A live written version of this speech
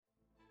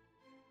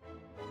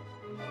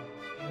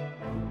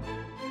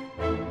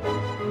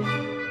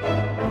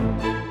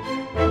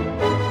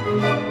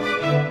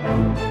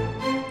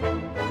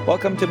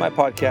Welcome to my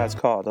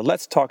podcast called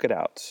Let's Talk It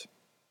Out.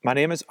 My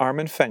name is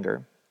Armin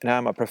Fenger, and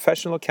I'm a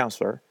professional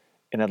counselor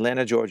in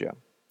Atlanta, Georgia.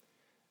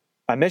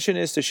 My mission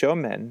is to show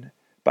men,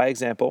 by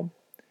example,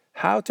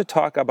 how to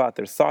talk about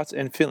their thoughts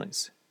and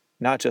feelings,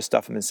 not just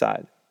stuff them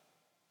inside.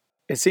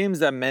 It seems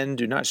that men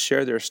do not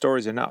share their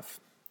stories enough,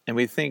 and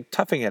we think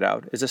toughing it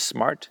out is a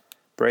smart,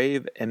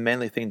 brave, and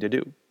manly thing to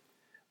do.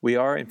 We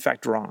are, in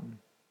fact, wrong.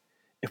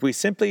 If we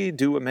simply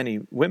do what many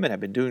women have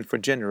been doing for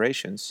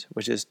generations,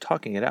 which is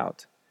talking it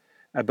out,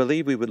 I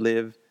believe we would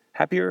live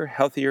happier,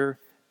 healthier,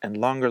 and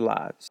longer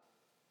lives.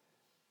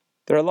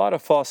 There are a lot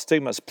of false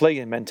stigmas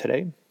plaguing men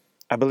today.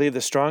 I believe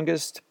the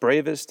strongest,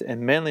 bravest,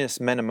 and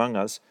manliest men among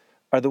us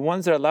are the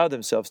ones that allow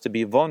themselves to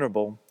be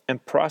vulnerable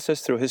and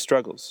process through his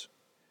struggles.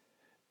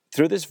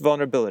 Through this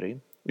vulnerability,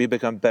 we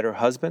become better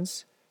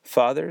husbands,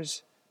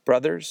 fathers,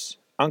 brothers,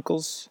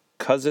 uncles,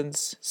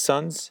 cousins,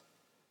 sons,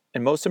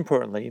 and most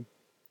importantly,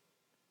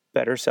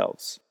 better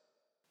selves.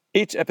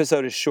 Each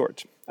episode is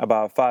short,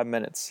 about 5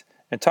 minutes,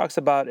 and talks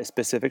about a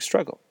specific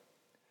struggle.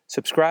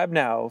 Subscribe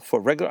now for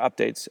regular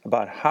updates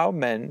about how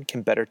men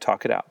can better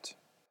talk it out.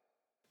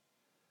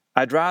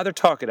 I'd rather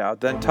talk it out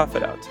than tough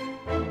it out.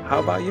 How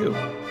about you?